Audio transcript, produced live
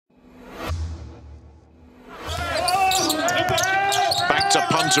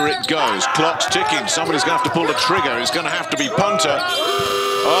punter it goes. Clock's ticking. Somebody's going to have to pull the trigger. It's going to have to be punter.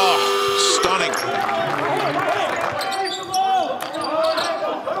 Oh, stunning.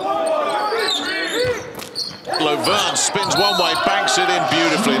 Lovern spins one way, banks it in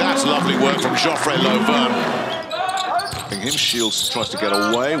beautifully. That's lovely work from Geoffrey Lovern. Him, Shields tries to get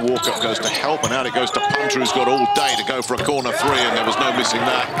away. Walkup goes to help, and out it goes to Punter, who's got all day to go for a corner three, and there was no missing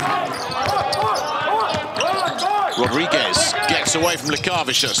that. Rodriguez gets away from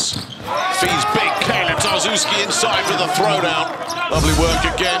Lekavicius. Feeds big. Caleb Tarzuski inside for the throwdown. Lovely work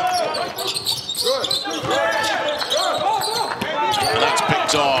again. And that's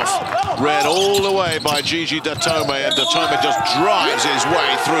picked off. Read all the way by Gigi Datome, and Datome just drives his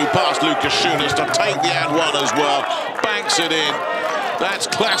way through past Lucas Schunas to take the and one as well. Banks it in. That's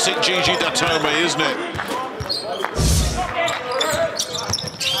classic Gigi Datome, isn't it?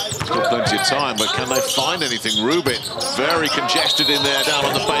 Still plenty of time, but can they find anything? Rubin, very congested in there down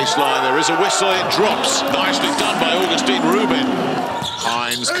on the baseline. There is a whistle, it drops. Nicely done by Augustine Rubin.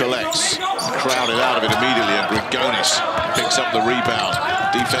 Hines collects, crowded out of it immediately, and Grigonis picks up the rebound.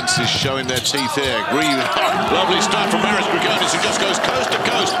 Defense is showing their teeth here. Lovely stuff from Eris Grigonis, who just goes coast to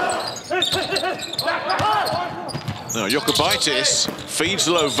coast. Now, Jokubaitis feeds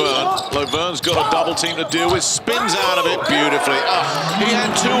Lovern. Lovern's got a double team to deal with, spins out of it beautifully. He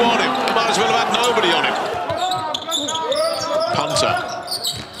had two on him. Might as well have had nobody on him. Punter.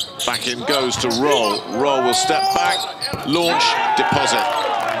 Back in goes to Roll. Roll will step back, launch, deposit.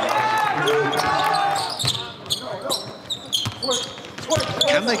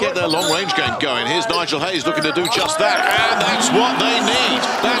 Can they get their long-range game going? Here's Nigel Hayes looking to do just that, and that's what they need.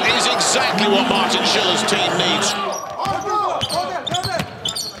 That is exactly what Martin Schiller's team needs.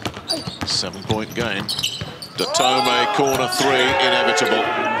 7-point game. Datome, corner three, inevitable.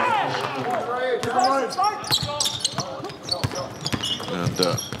 And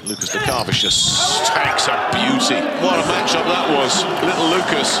Lucas Lekavicius takes a beauty. What a matchup that was. Little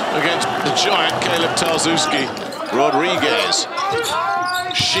Lucas against the giant Caleb Tarzuski. Rodriguez.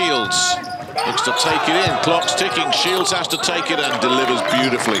 Shields looks to take it in. Clock's ticking. Shields has to take it and delivers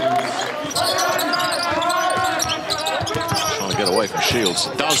beautifully. Trying to get away from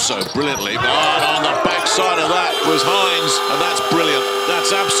Shields. Does so brilliantly. But on the backside of that was Hines, and that's brilliant.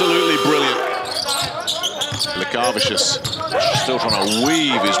 That's absolutely brilliant. Lekavicius still trying to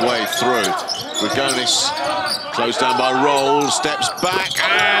weave his way through. Grigonis closed down by Roll, steps back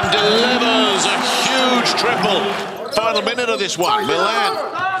and delivers a huge triple. Final minute of this one. Milan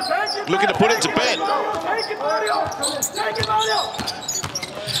looking to put it to bed.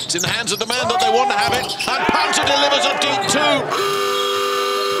 It's in the hands of the man that they want to have it. And Punter delivers a deep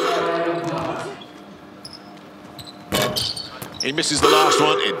two. He misses the last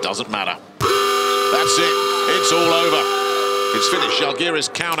one. It doesn't matter. That's it. It's all over. It's finished. Zalgiris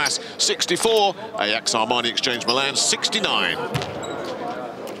Kaunas 64. Ajax Armani Exchange Milan 69.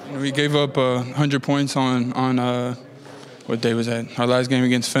 We gave up 100 points on what day was that? Our last game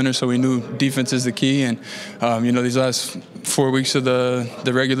against Fenner, so we knew defense is the key. And, you know, these last 4 weeks of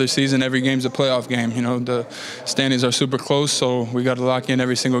the regular season, every game's a playoff game. You know, the standings are super close, so we got to lock in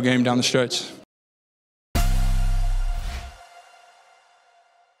every single game down the stretch.